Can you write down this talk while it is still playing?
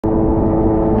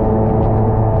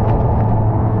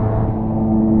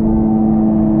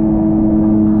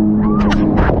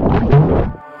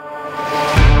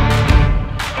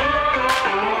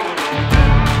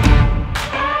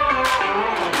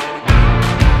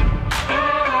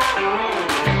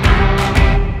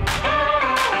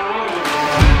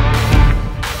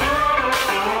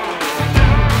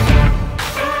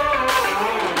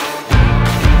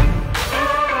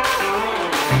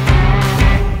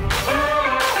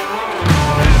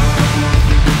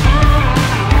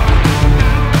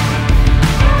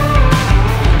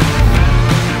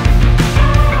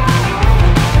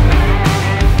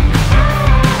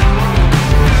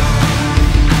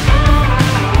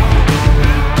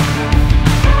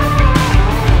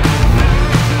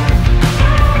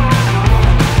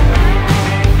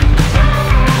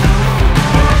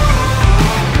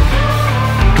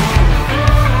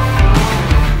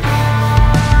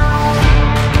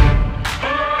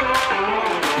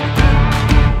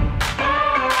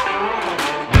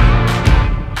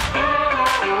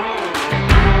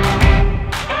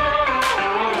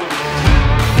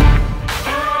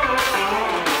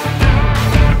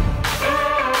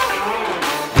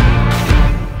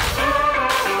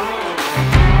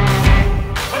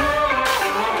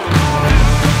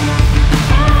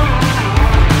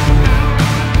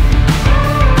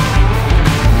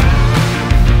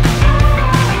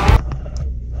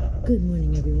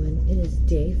morning, everyone. It is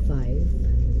day 5,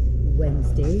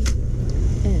 Wednesday,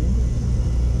 and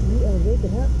we are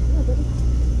waking up. Come on, buddy.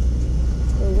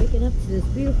 We're waking up to this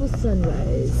beautiful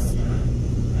sunrise.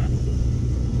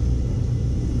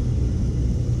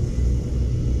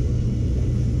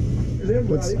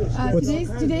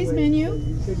 Today's menu,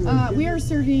 we are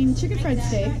serving chicken fried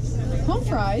steak, home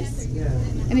fries,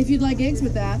 and if you'd like eggs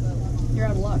with that, you're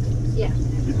out of luck. Yeah.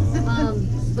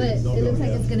 But it looks like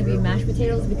it's gonna be mashed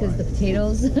potatoes because the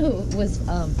potatoes was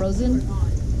frozen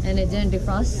and it didn't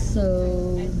defrost,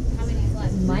 so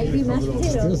might be mashed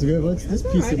potatoes. That's good. What's this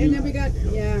piece of meat? And then we got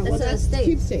That's a steak.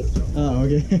 cube steak. Oh,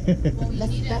 okay.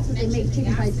 That's what they make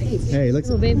chicken fried steak. Hey, looks.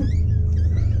 Oh, babe.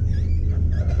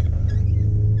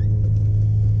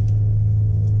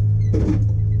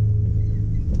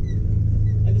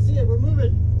 I can see it. We're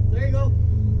moving. There you go.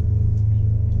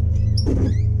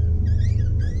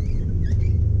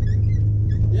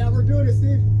 Yeah, we're doing it,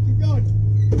 Steve. Keep going.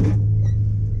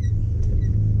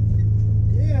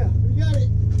 Yeah, we got it.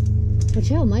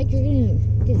 Watch out, Mike. You're gonna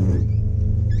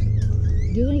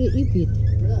get you beat.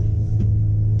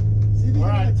 See if you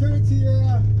can turn it to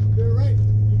your right.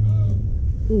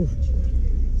 Ooh.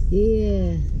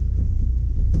 Yeah.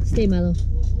 Stay, Milo.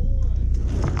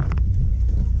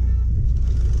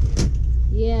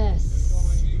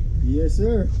 Yes. Yes,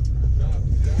 sir.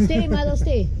 Stay, Milo.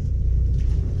 Stay.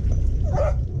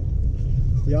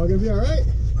 Y'all gonna be all right?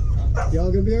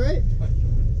 Y'all gonna be all right?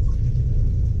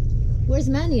 Where's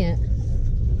Manny at?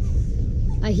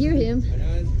 I hear him.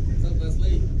 What's up,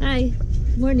 Leslie? Hi.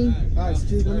 Morning. All right,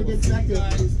 Steve. Let me get back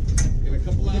there. In a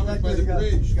couple hours by the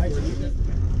bridge.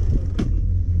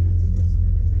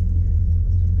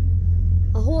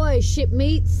 Ahoy,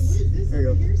 shipmates. There you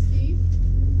go. Here, Steve.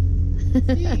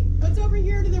 Steve, what's over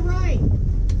here to the right?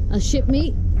 A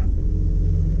shipmate.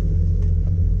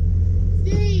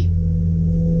 Steve!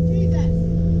 Jesus!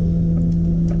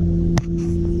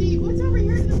 Steve, what's over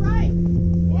here to the right?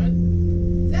 What?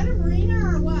 Is that a marina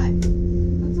or what?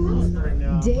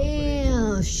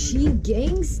 Damn, she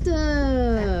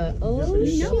gangsta. Oh,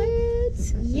 shit.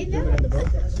 You know it.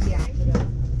 Yeah.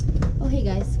 Oh, hey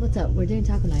guys, what's up? We're doing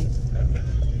taco night.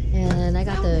 And I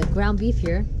got the ground beef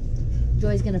here.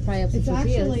 Joy's gonna fry up some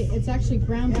tortillas. It's actually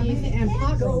ground beef and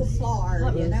pot roast.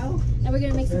 You know? And we're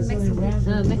gonna make some Mexican rice.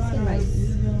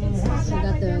 So we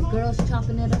got the girls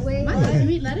chopping it away. Milo, you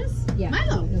eat lettuce? Yeah.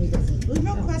 Milo. No, he doesn't.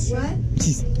 No question.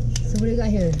 So what do you got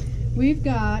here? We've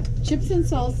got chips and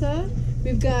salsa.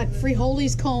 We've got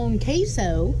frijoles con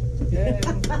queso.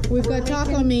 We've got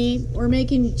taco meat. We're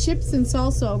making chips and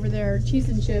salsa over there. Cheese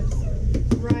and chips.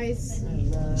 Rice.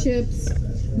 Chips.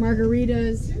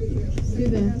 Margaritas. Do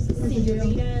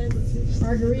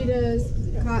margaritas.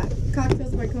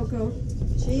 Cocktails by Coco.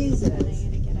 Jesus. I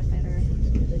gotta get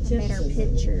a better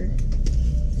picture.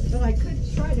 Well, I could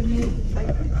try to make.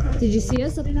 Did you see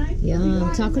us?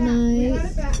 Yeah, taco night.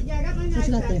 Yeah, I got my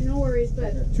knife back. No worries,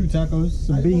 but 2 tacos,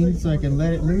 some beans, so I can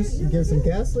let it loose and get some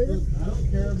gas later. I don't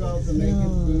care about the making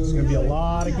food. There's going to be a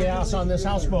lot of gas on this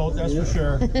houseboat, that's for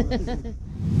sure.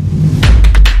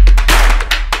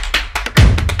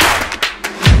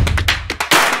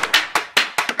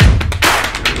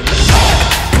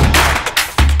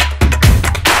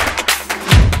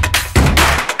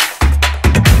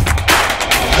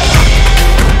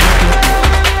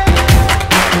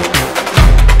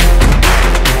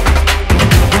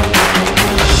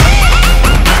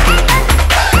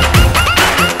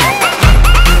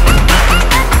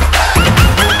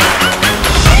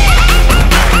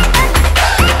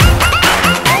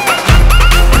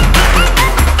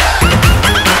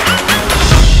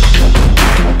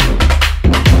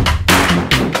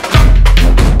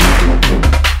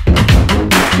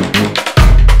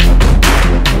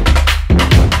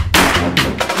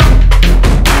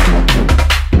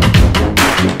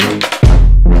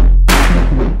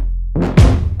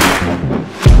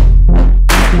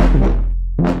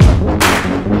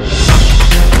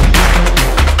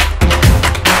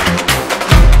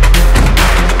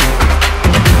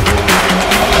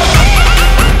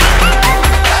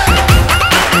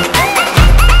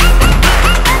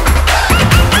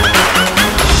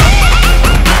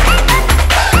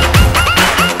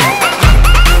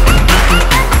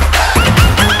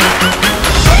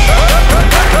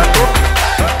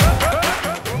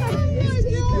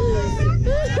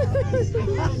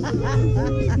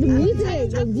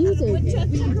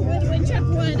 Woodchuck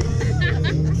wood.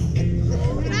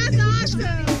 That's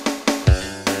awesome.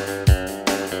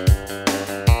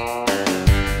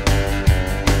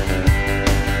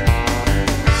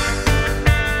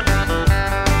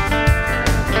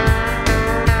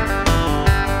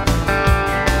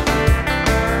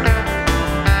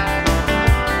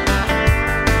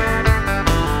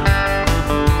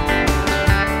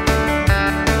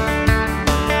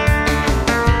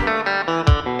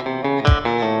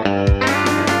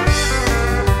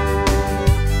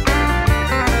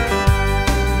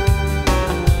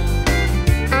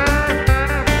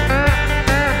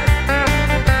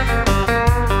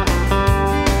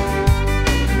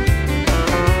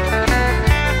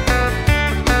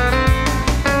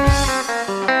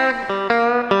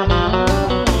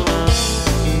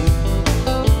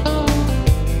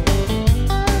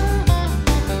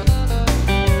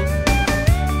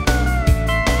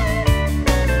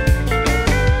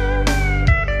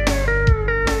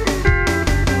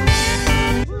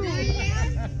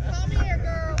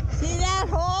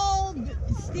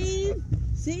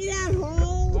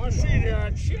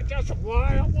 God, shit, that's a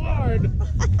mile wide.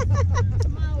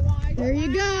 There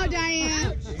you go,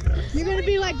 Diane. You're gonna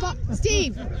be like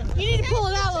Steve. You need to pull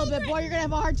it out a little bit, boy. You're gonna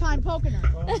have a hard time poking her.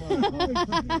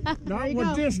 Not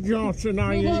with this Johnson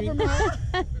I Move eat. over, Mark.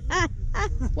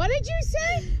 What did you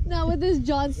say? Not with this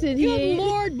Johnson. Good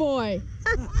Lord, boy.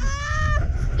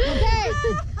 Okay.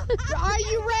 Are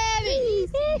you ready?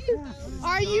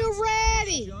 Are you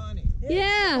ready?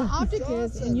 Yeah. Object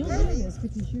is, and you'll do this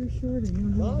because you're short and you're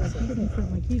more like you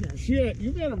front like he does. Shit,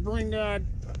 you better bring that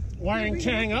Wang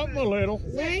Tang up a little.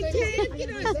 Wang Tang, get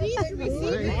on these I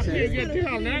can't get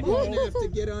down that You low. have to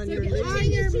get on your On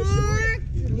knees. your mark.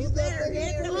 On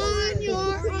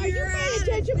your. Are you paying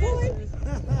attention, boy?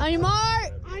 On your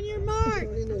mark. On your mark.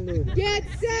 Get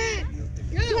set.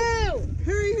 Go.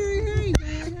 Hurry, hurry, hurry,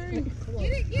 Dad, hurry.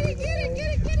 Get it.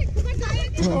 Come on, Diane.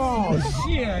 Oh,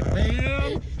 shit,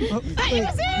 man. Wait,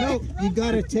 no, you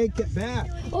gotta take it back.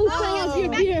 Oh, someone's your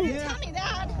beer. Tell me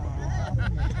that.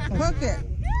 Hook it.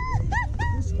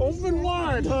 Open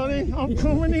wide, honey. I'm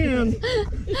coming in.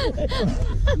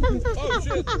 Oh,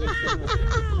 shit.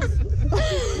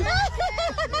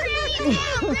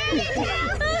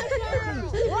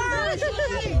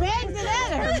 Bangs it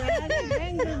at her, man.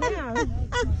 Bangs her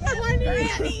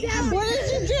down. What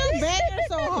did you do? Bang her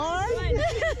so hard.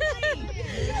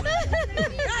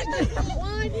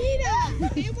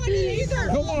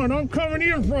 Come on, I'm coming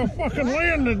in for a fucking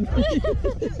landing.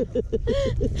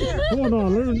 Hold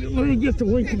on, let me get the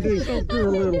winking days up here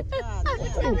a little.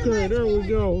 Okay, there we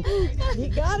go. You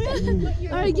got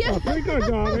it? All right, I think I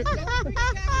got it.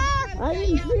 I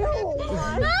didn't feel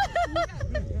one.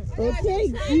 Okay,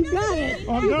 you got it.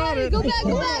 I got it. Go back, go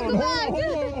Hold back, on, go back.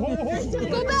 hold on.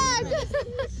 Go back.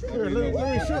 Here, let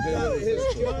me shift that. His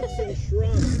Johnson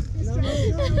shrunk.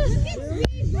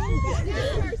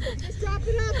 Just drop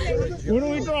it up there. When do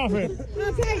we drop it?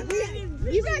 Okay,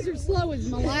 you guys are slow as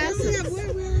molasses. I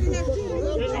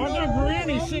got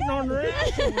Granny sitting on her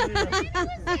ass over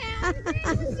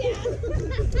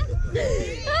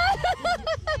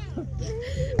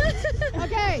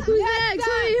Okay, Who's next?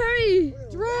 Hurry, hurry.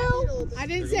 Drew. I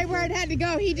didn't say where it had to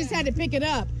go. He just had to pick it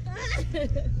up.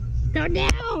 Go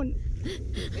down.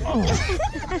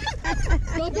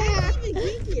 Go back.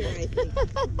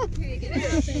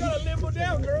 limbo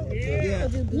down, girl. Yeah.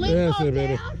 Limbo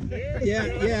down.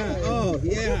 Yeah, oh,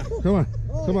 yeah. Come on,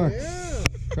 come on.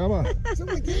 Come on.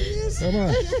 Someone get this? Come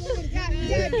on.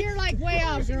 Deb, you're like way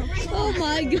out, girl. Oh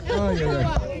my God. Oh,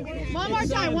 yeah. One more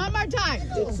time, one more time.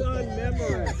 It's on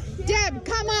memory. Deb,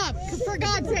 come up. For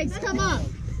God's sakes, come up. A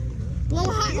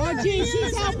little hot. Oh, geez,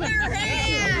 she's helping.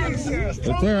 That's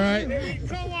all right.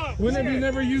 When have you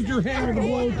never used your hammer to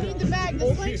blow? Need the bag. The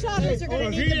slingshotters are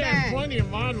going to need the He has bag. plenty of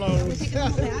my loads.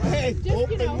 Hey,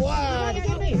 open wide.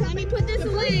 Let me put this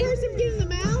away. First, I'm getting the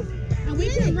mouth, and we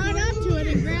can run up to it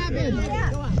and grab it.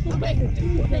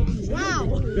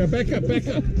 Wow. Yeah, back up, back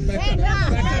up, back Hey, up. no.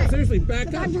 Back up, seriously, back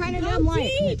up. I'm trying to do them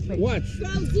light. Watch.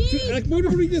 Like, what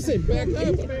did we just say? Back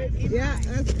up. Yeah,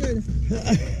 that's good.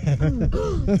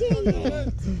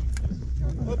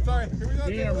 Oh, sorry. Here we go.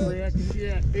 Damn, Rick,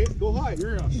 shit. Hey, go high.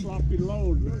 You're a sloppy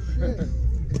load.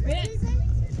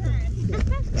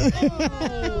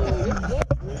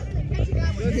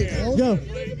 Go.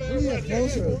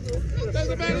 Closer. That's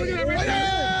the bag. Look at it right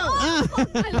there. I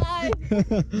lied.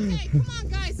 Okay, come on,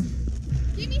 guys.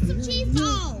 Give me some cheese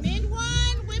balls. Men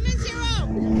 1, women 0.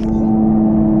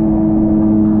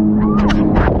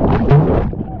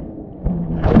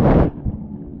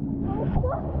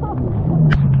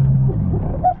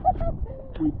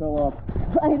 We fell off.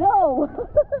 I know.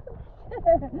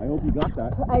 I hope you got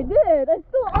that. I did. It's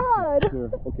so odd.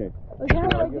 Here, okay. Okay, how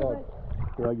do I get back?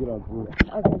 Here, I get on through.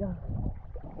 Okay, go.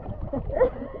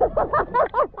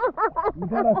 You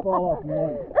gotta fall off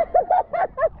once,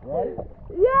 right?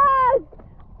 Yes!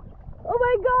 Oh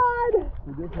my God!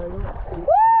 You just hang it. Woo!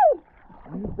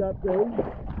 Use that thing.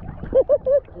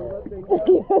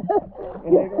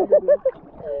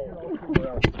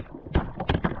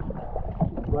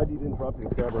 Glad you didn't drop your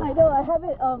camera. I know, I have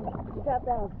it strapped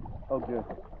down. Oh, good.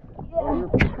 Yeah.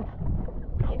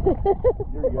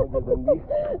 You're younger than me.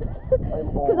 I'm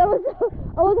Because old.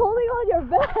 I was holding on your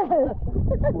vest.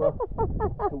 Well,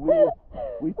 so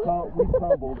we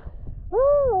tumbled.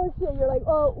 Oh shit, you're like,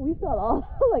 oh, we fell off.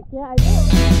 I'm like, yeah, I know.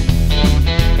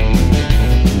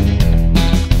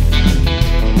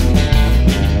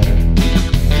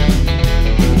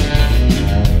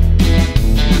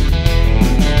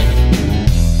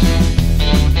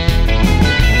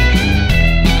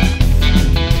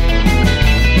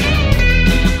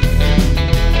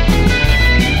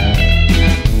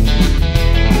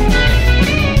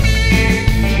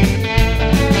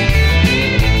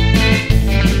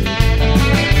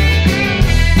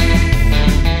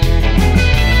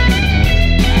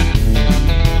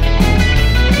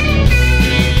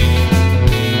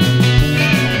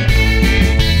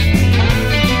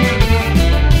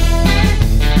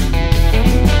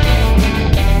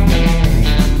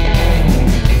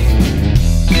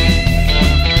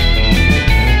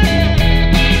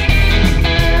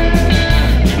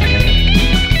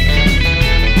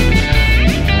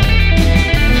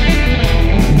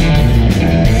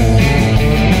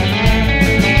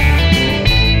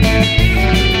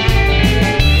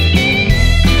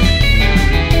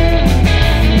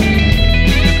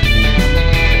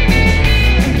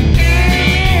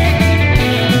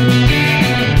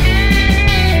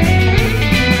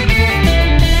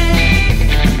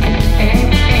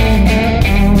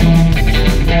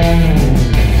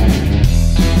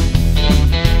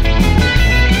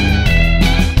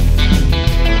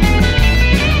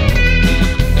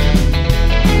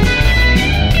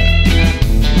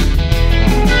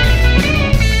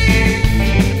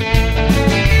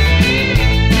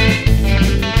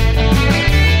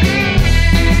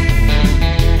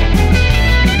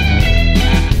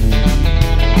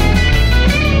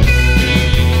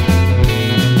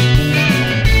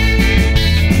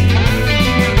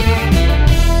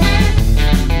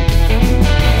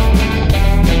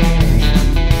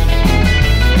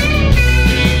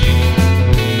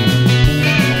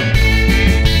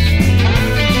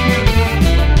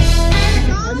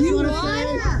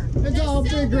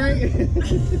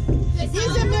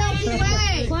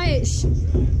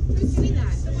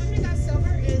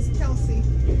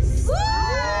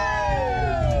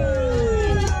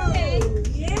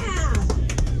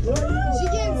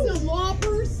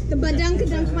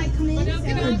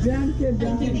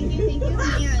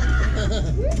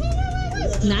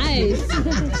 Nice.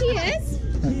 Cheers.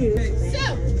 So,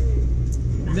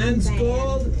 men's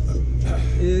gold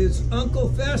is Uncle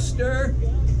Fester,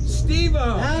 Steve-O.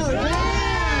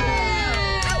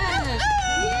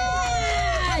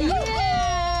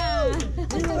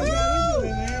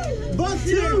 Buck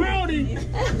tooth!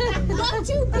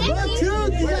 Buck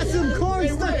tooth! You got some corn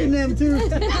stuck in them too.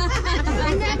 I've only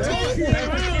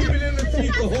been in the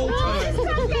teeth the whole time.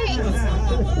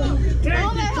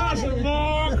 Thank you, cousin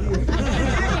Mark.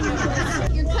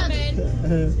 You're coming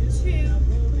to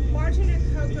Martin and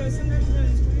Coco, sometimes known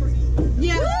as Courtney.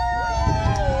 Yeah.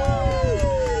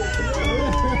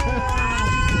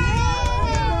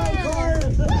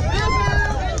 I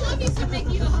love you to make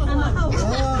you a hoe.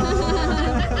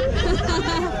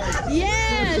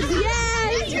 Yes,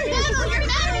 yes. You're metal.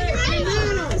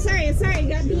 Sorry,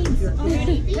 got beads.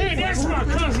 Hey, that's my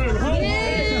cousin. Hold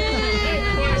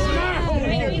We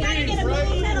gotta get a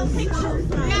big metal picture.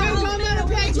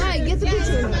 Mike, get the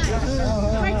picture.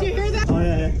 Right, do you hear that? Oh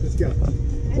yeah, let's go.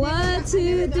 1,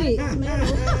 2, 3.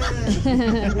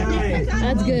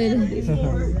 That's good.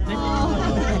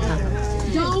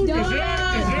 Don't. Is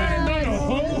that another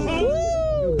ho-ho?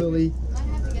 Hillbilly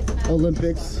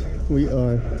Olympics. We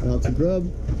are out to grub.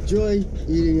 Joy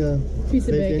eating a Piece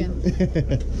of bacon.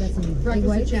 Got some egg Breakfast of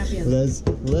whites, champions.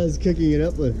 Les cooking it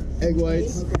up with egg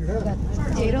whites.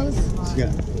 potatoes, She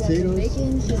got potatoes,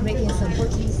 bacon. She's making some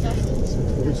Portuguese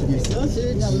sausage. Portuguese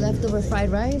sausage. Got leftover fried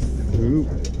rice. Ooh,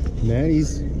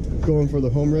 Maddie's going for the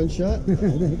home run shot.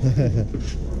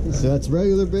 So that's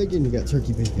regular bacon. You got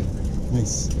turkey bacon.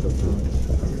 Nice.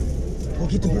 Oh,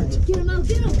 get the birds. Get him out,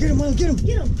 get him. Get him, Milo, get him.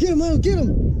 Get him. Get him, Milo, get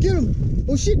him. Get him.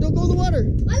 Oh shit, don't go in the water.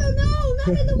 I don't know,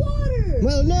 not in the water.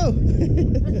 Milo, no.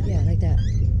 Yeah, like that.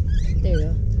 There you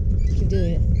go. Keep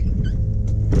doing it.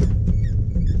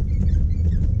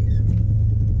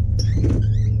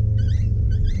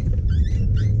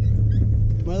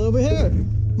 Milo, over here.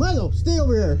 Milo, stay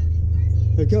over here.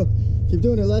 There you go. Keep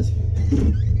doing it, Les.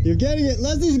 You're getting it.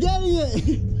 Leslie's getting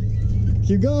it.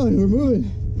 Keep going. We're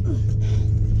moving.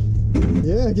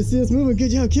 Yeah, I can see us moving.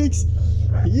 Good job, Kicks.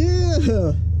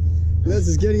 Yeah. Les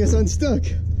is getting us unstuck.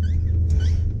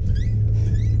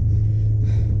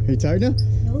 Are you tired now?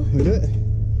 No. We do it.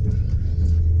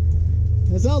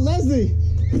 That's all Leslie.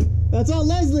 That's all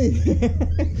Leslie.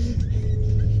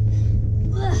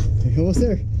 Almost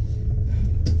there.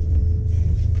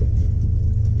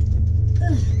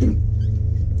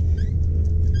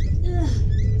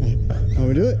 How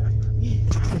we do it?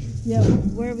 Yeah.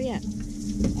 Where are we at?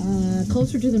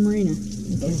 Closer to the marina.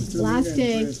 Last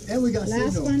day. And we got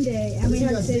Last signal. fun day, and we We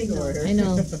have got signal. signal right here. I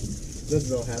know. This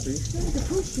is all happy.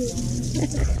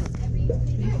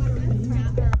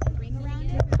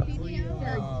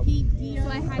 So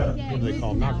I had to get. What do they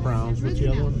call not crowns? What's the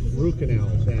other one? Root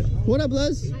canals. That's What up,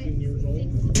 Les? 15 years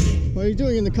old. What are you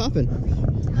doing in the coffin?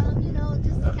 You know,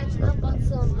 just catching up on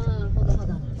some,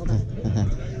 hold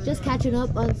on. Just catching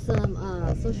up on some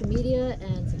social media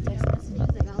and some text messages. I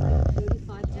got like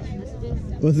 35 text messages.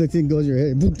 What's the thing goes your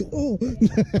head? Oh!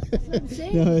 I'm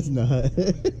saying. No, it's not. Look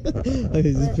at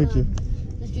this picture.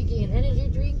 Just drinking an energy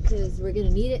drink because we're gonna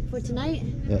need it for tonight.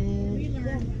 Yeah. And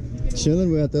yeah.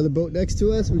 Chilling. We're at the other boat next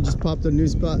to us. We just popped a new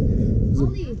spot. There's a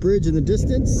bridge in the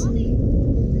distance.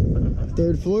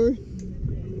 3rd floor.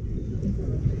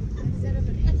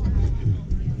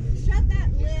 Shut that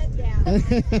lid down.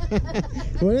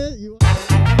 What is you?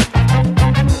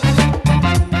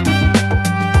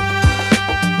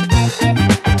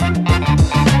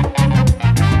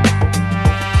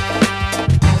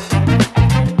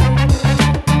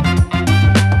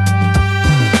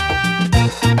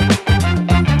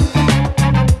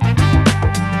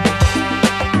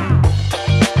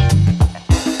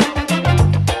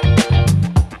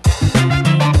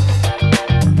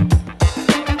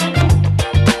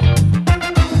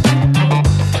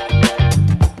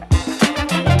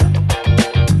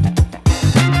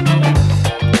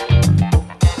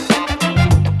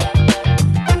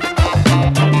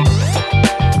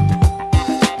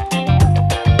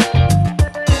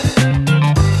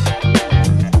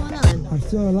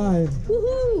 Still alive.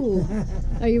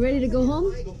 Woohoo! Are you ready to go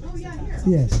home?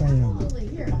 Yes, I am.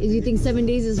 Do you think 7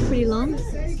 days is pretty long?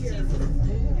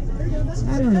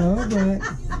 I don't know, but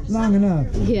long enough.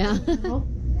 Yeah.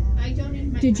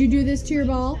 Did you do this to your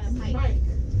ball?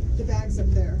 The bag's up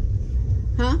there,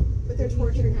 Huh? but they're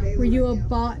torturing Bailey. Were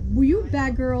you a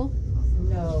bad girl?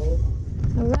 No.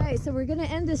 All right, so we're gonna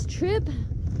end this trip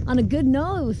on a good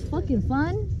note. It was fucking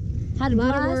fun. Had a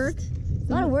Lot of blast. work.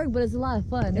 A lot of work, but it's a lot of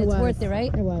fun. It It's was. worth it,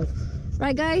 right? It was.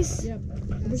 Right, guys? Yep.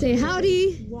 Say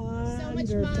howdy. So much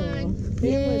fun.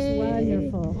 Yay.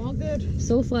 Wonderful. All good.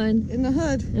 So fun. In the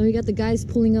hood. And we got the guys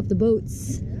pulling up the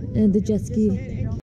boats and the jet ski.